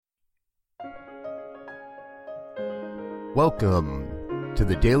Welcome to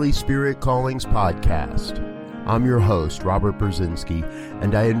the Daily Spirit Callings podcast. I'm your host, Robert Brzezinski,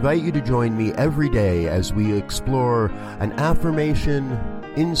 and I invite you to join me every day as we explore an affirmation,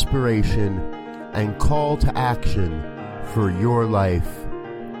 inspiration, and call to action for your life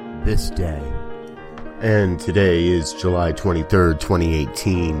this day. And today is July 23rd,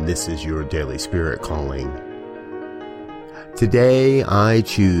 2018. This is your Daily Spirit Calling. Today, I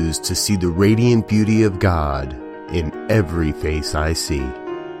choose to see the radiant beauty of God in every face I see.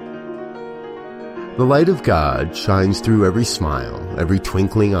 The light of God shines through every smile, every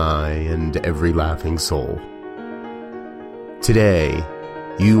twinkling eye, and every laughing soul. Today,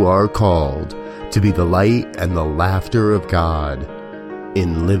 you are called to be the light and the laughter of God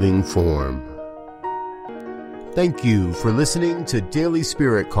in living form. Thank you for listening to Daily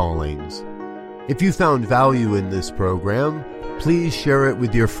Spirit Callings. If you found value in this program, please share it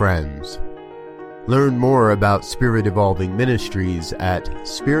with your friends. Learn more about Spirit Evolving Ministries at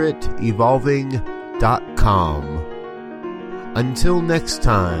spiritevolving.com. Until next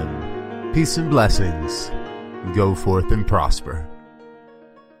time, peace and blessings. Go forth and prosper.